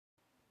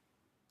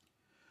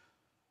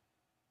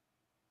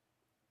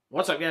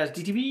What's up, guys?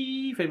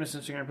 DTV, famous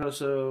Instagram post.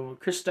 So,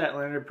 Kris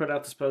Statlander put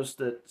out this post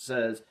that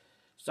says,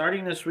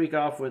 starting this week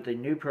off with a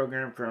new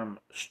program from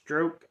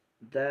Stroke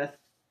Death.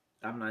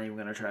 I'm not even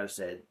going to try to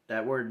say it.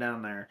 That word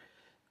down there.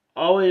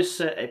 Always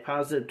set a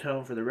positive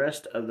tone for the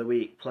rest of the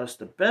week. Plus,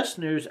 the best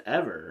news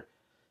ever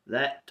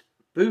that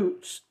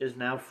Boots is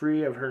now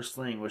free of her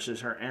sling, which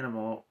is her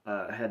animal.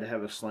 Had to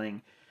have a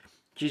sling.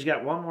 She's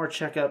got one more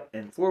checkup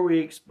in 4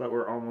 weeks, but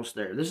we're almost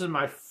there. This is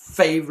my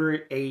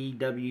favorite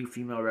AEW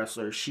female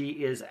wrestler. She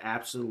is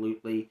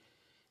absolutely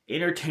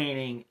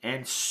entertaining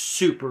and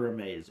super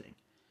amazing.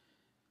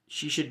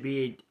 She should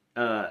be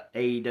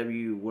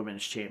AEW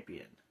Women's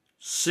Champion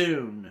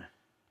soon.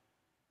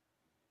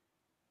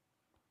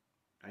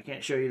 I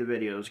can't show you the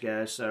videos,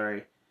 guys.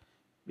 Sorry.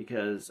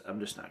 Because I'm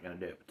just not going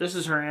to do it. But this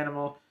is her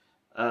animal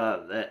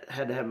that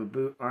had to have a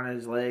boot on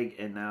his leg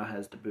and now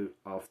has the boot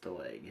off the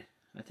leg.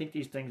 I think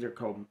these things are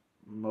called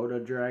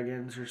Moda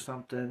dragons or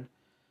something.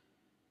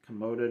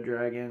 Komodo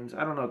dragons.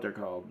 I don't know what they're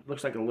called.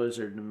 Looks like a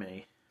lizard to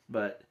me.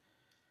 But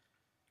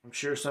I'm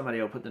sure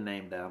somebody will put the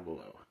name down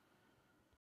below.